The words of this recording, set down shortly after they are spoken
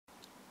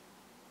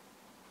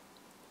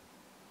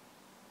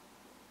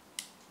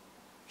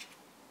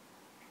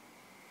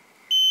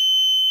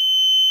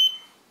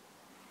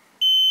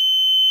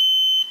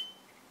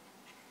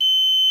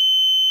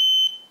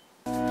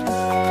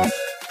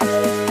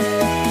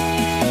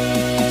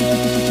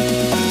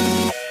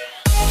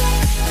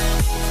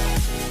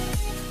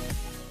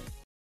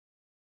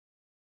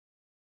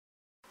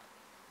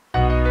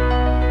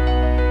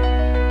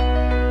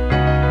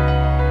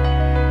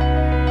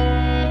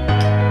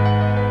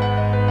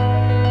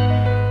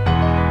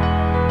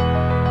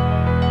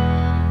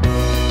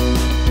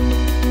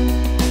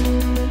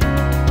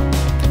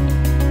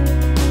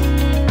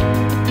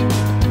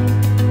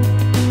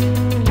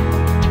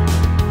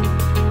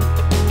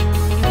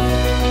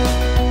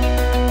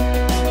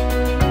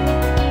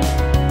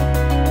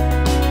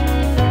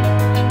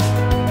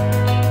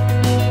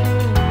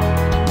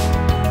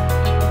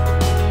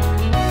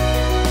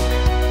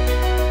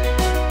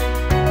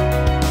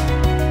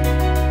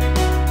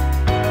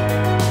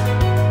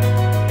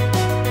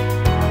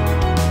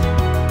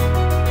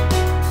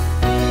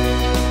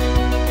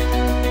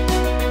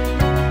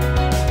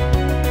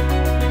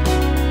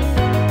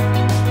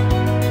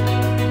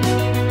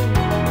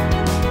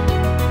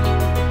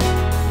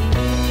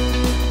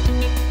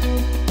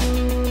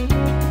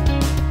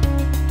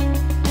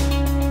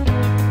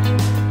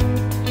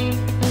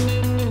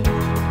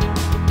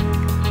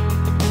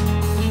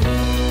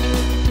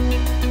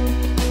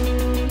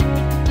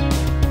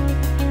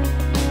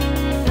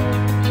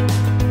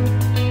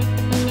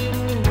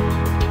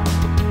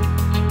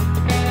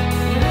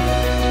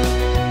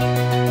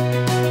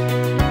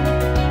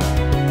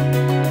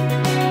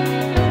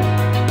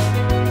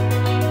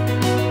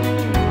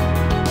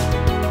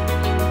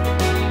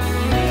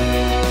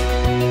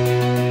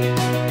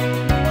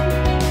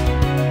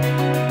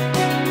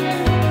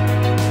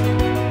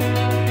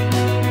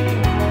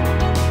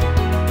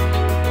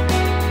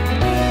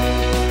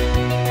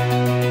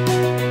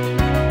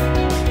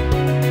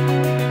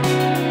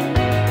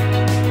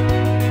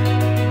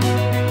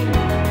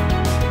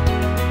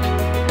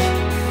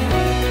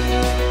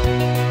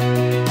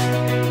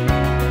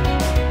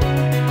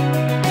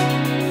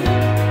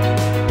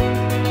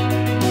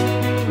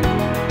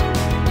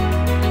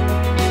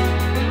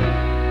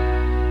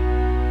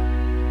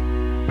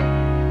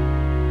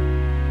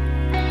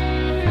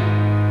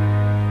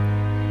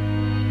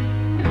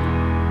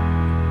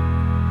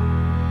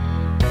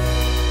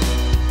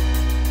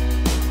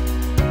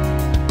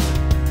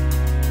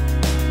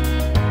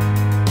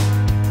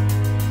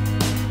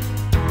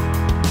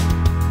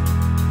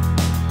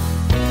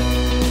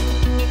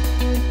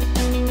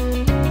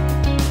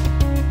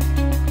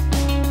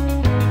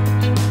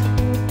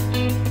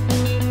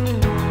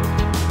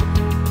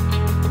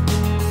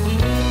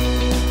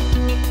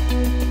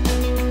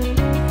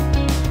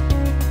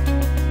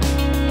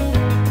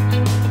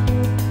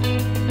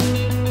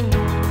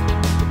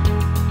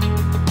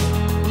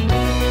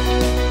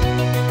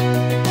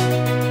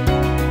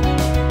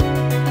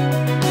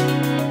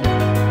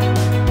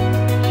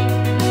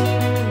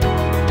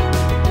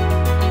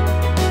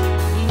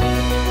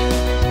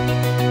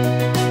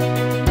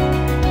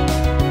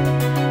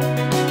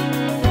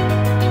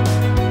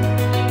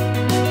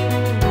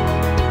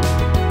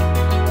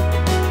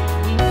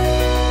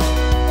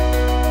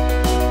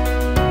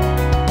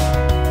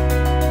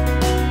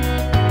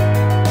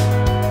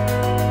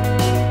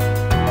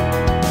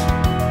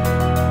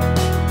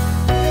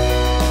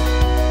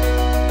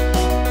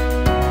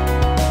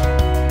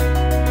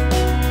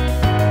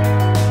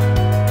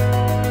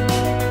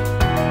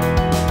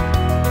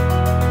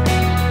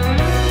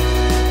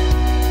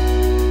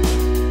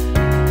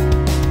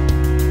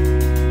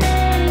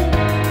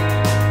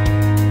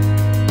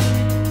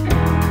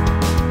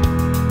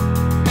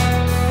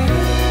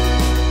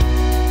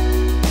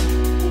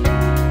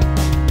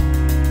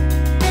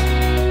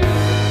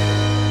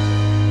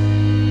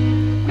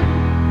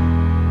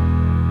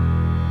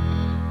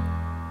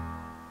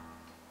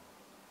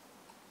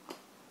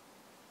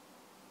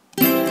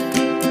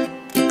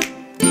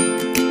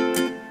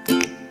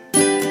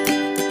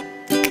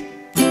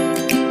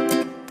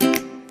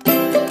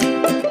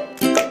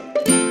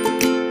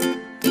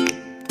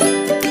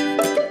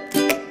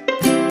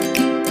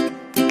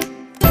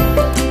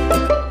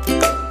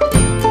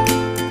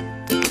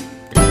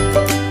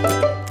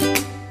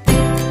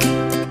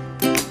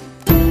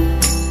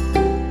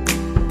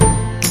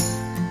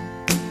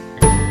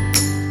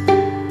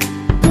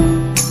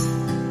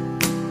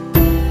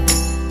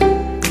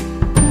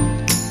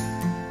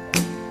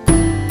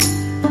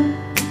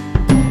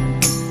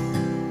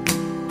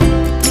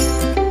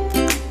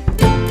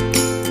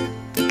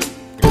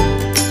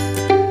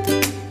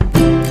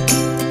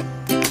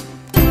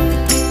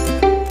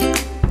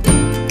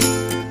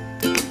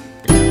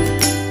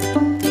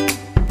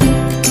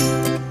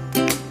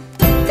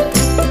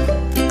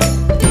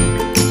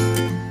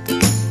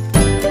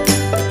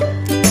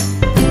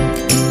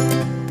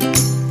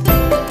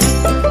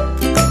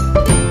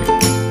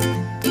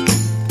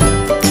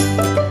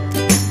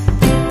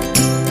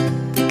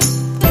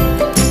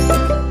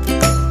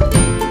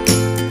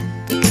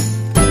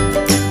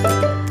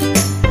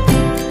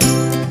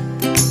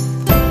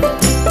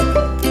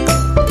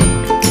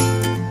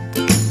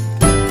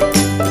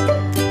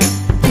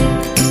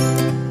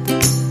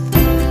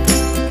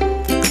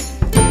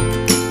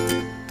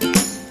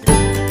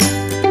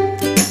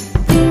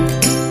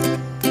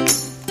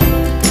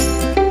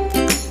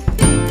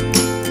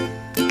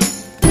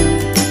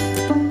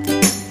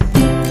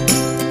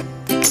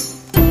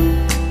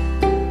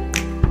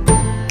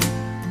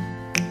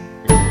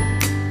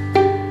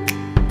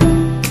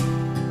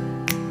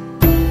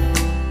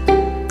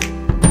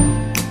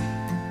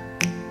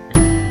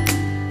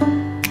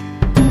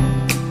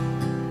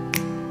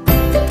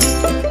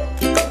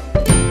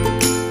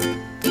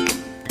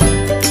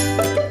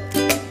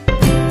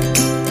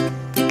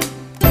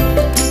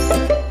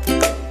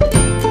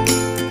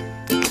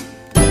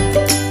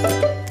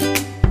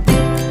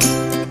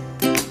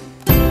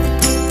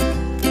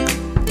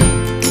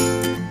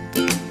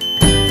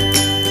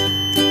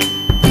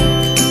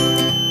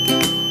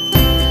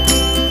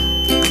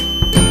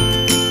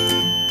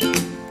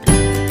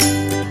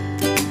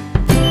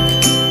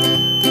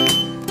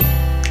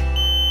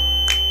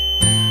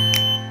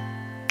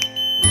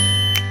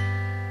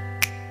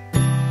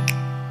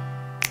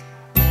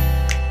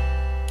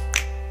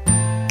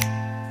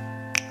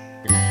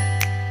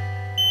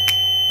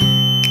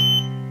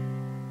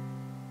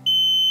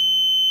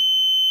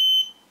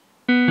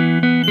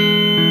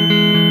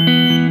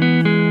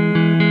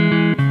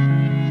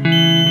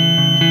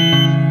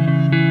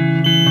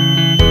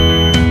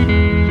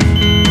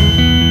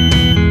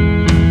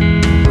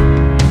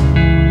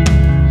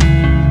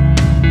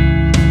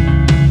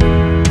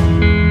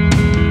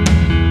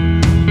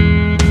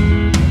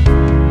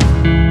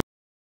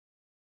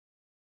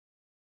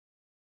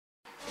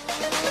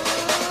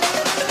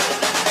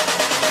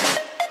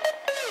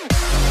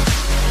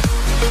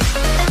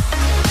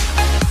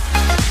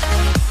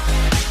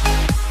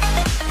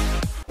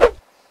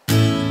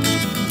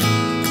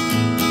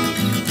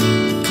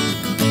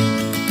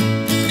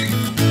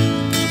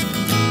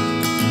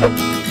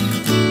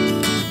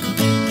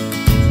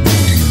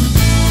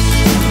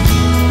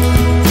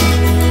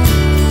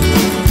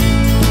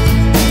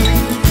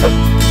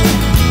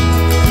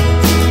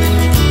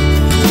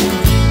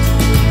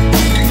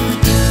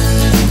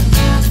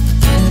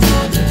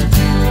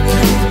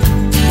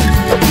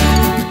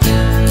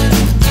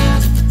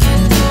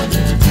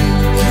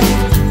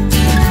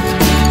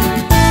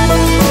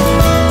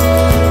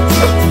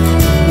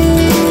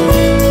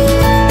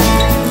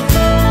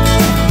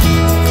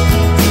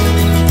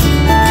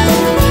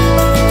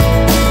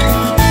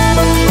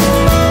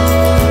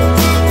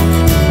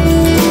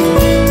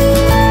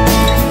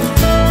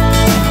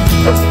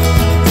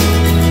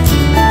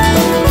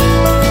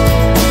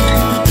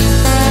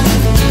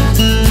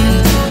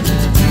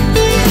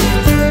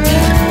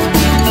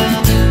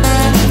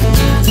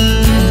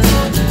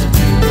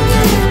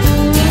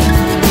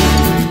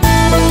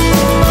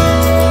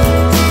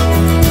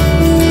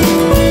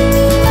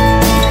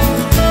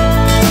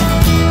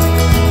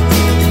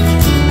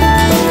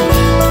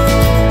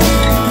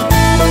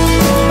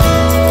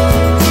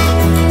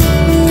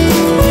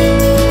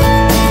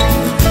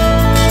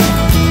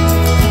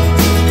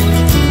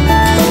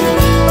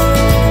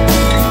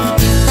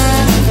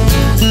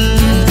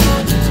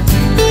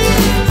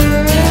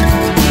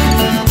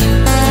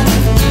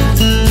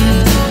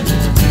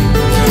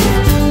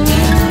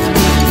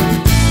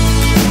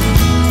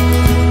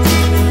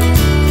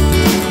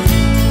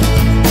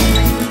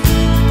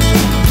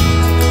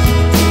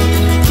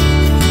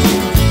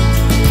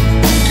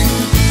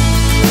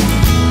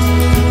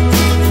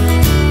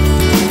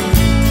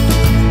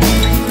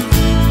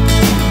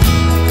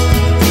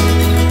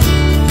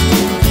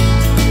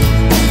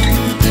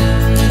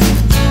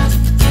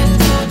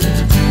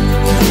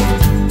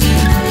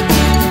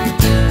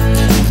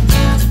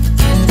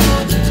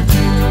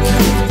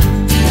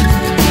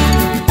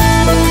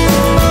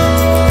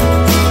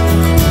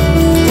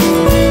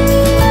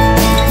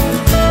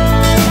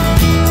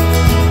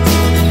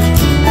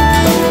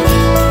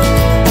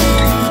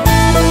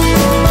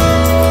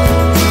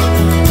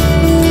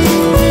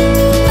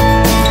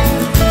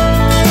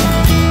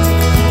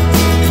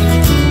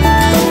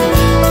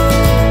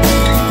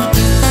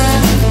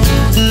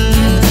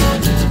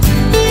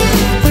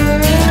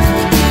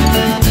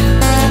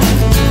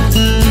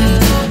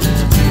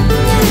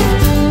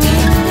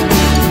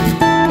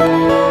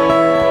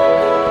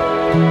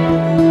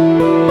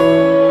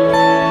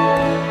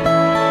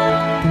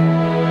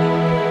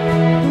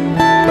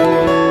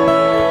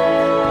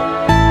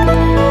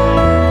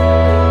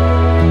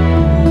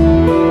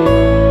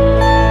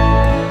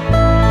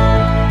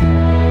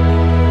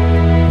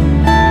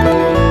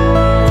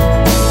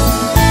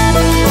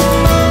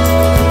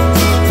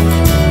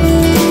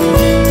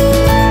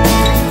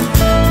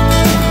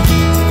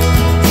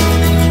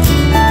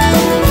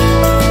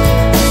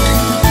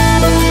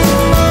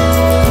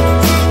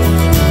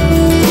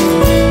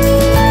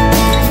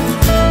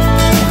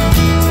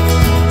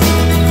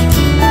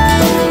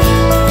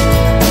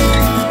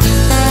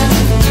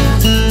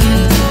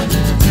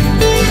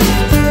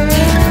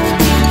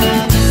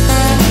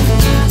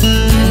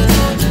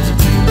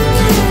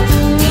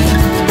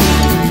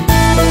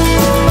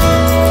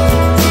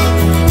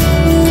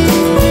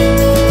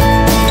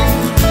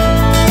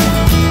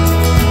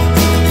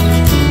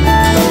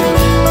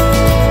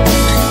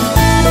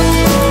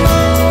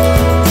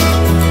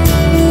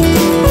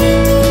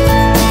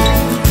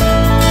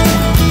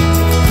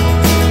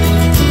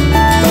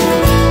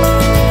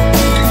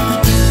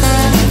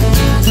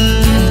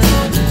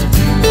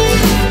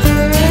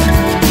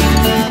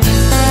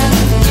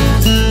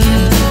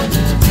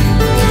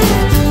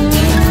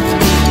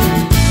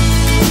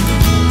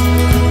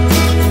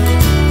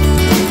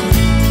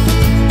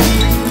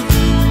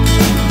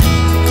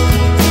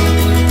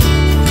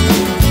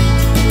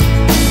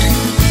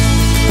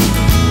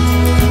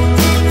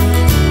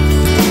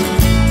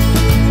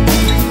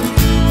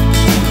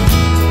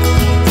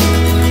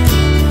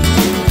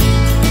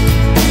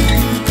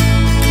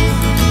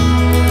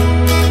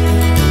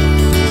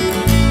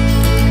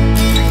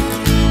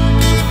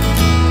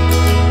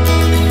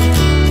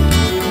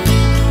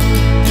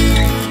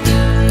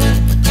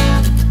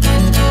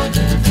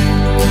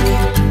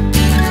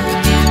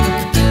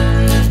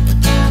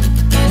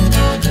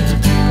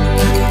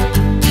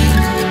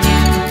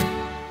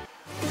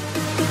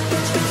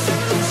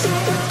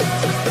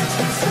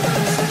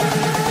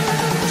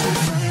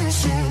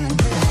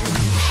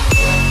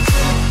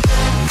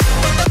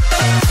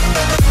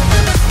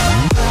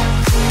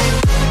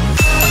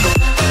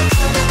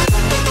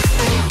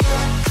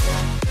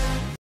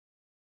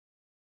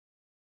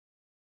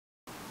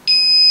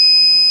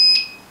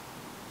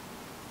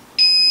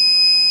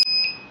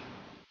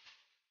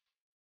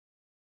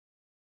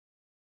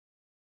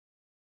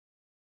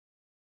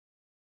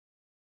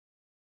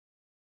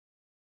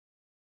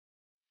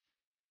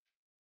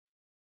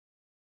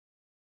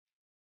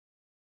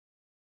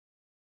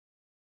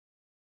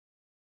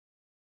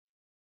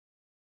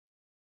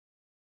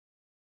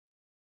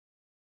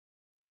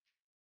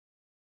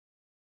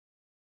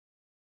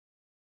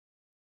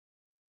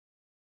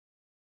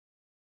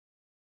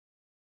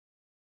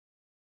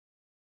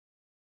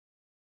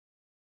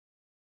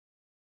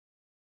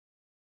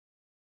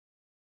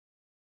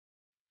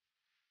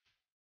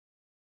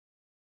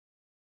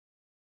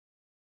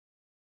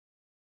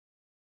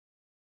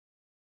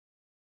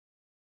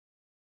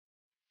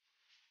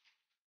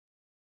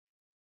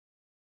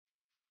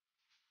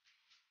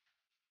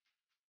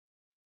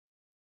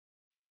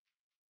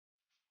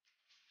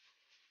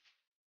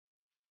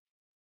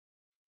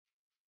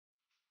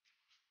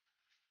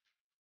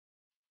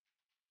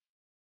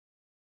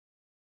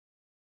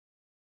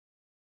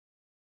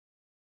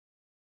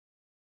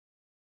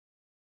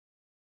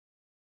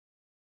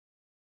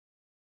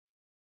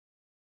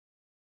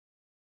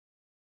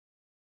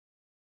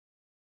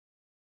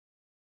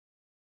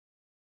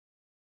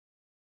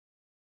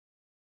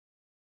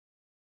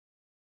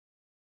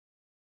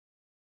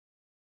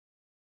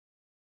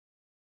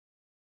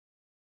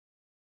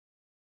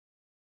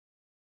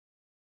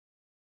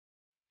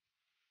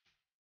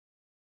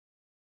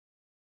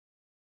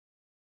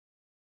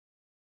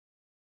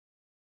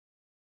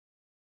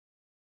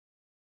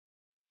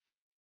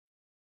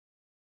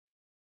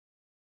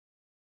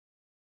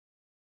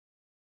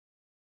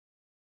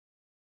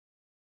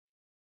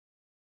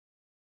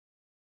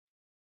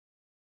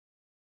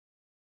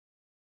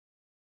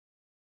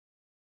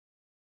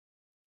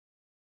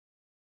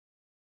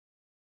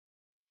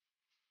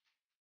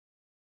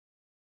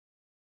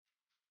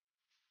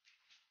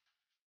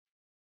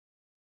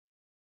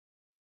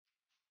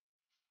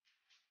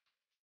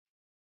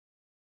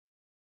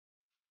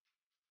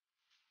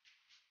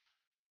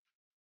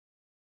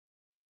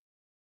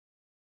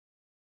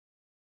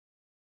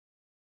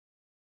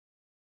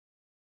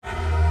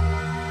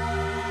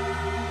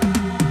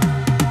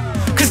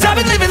Cause I've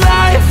been living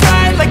life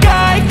right like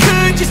I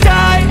could just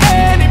die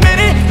any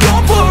minute.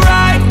 Going for a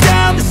ride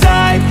down the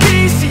side,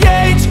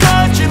 PCH,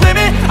 country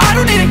limit. I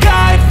don't need a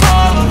guide,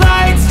 follow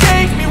lights,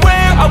 take me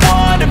where I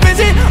wanna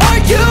visit. Are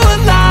you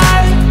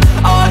alive?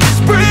 Or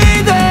just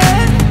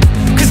breathing?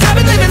 Cause I've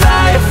been living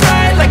life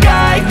right like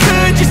I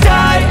could just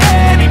die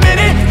any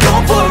minute.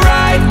 Going for a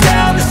ride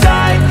down the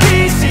side,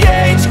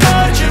 PCH,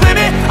 country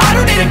limit. I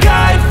don't need a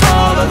guide,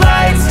 follow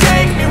lights,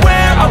 take me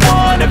where I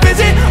wanna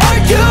visit. Are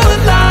you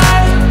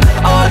alive?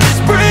 Or just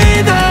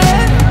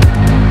breathing?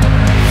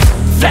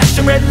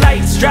 Flashing red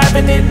lights,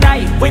 driving at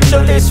night,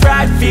 windowless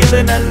ride,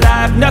 feeling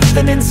alive.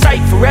 Nothing in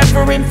sight,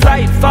 forever in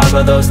flight.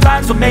 Follow those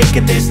lines, we'll make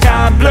it this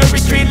time. Blurry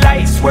street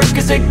lights, work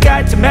as a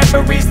guide to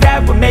memories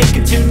that we're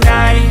making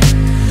tonight.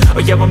 Oh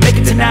yeah, we'll make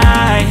it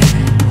tonight.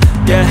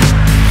 Yeah.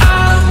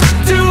 I'll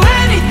do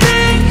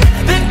anything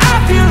that I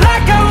feel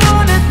like I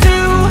wanna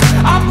do.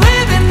 I'm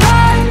living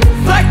life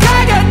like I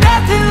got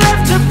nothing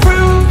left to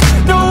prove.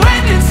 No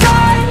end in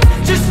sight,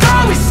 just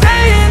always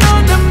staying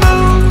on the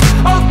move.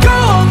 I'll go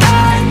all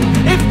night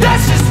if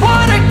that's just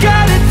what I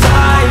gotta do.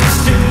 Life's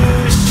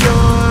too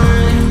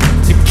short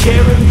to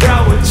care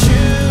about what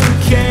you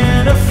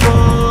can't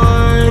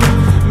afford.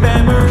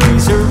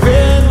 Memories are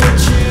in what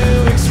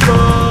you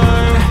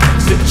explore,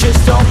 so just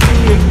don't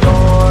be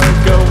ignored.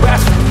 Go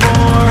ask for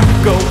more,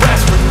 go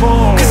ask for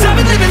more. Cause I've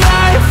been living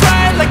life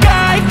right like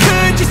I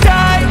could just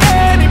die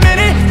any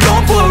minute.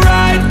 Going for a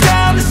ride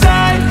down the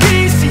side,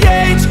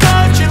 PCH,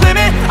 country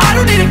limit. I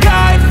don't need a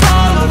guide,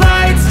 follow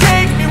lights,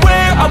 take me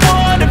where I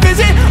wanna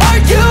visit.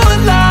 Are you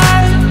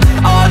alive?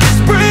 Or just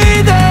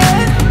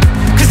breathing?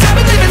 Cause I've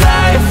been living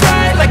life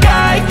right like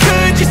I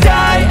could just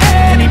die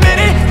any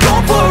minute.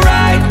 Going for a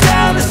ride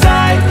down the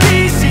side,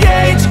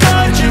 PCH,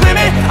 country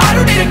limit. I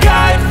don't need a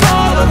guide,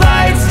 follow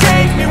lights,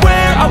 take me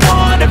where I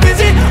wanna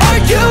visit.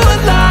 Are you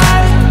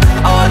alive?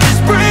 Or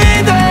just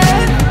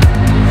breathing?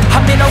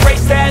 I'm in a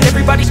race that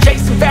everybody's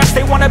chasing fast.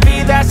 They wanna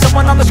be that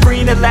someone on the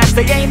screen at last.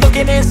 They ain't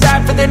looking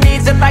inside for their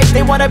needs in life.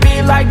 They wanna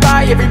be liked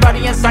by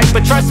everybody in sight.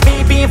 But trust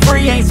me, being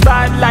free ain't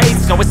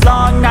spotlights. No, it's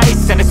long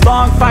nights and it's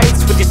long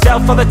fights with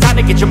yourself all the time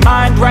to get your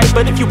mind right.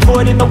 But if you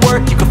put in the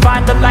work, you can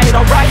find the light,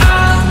 alright.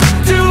 I'll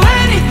do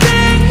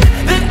anything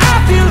that I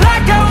feel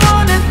like I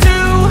wanna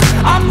do.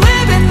 I'm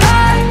living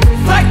life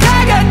like I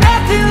got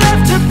nothing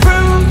left to prove.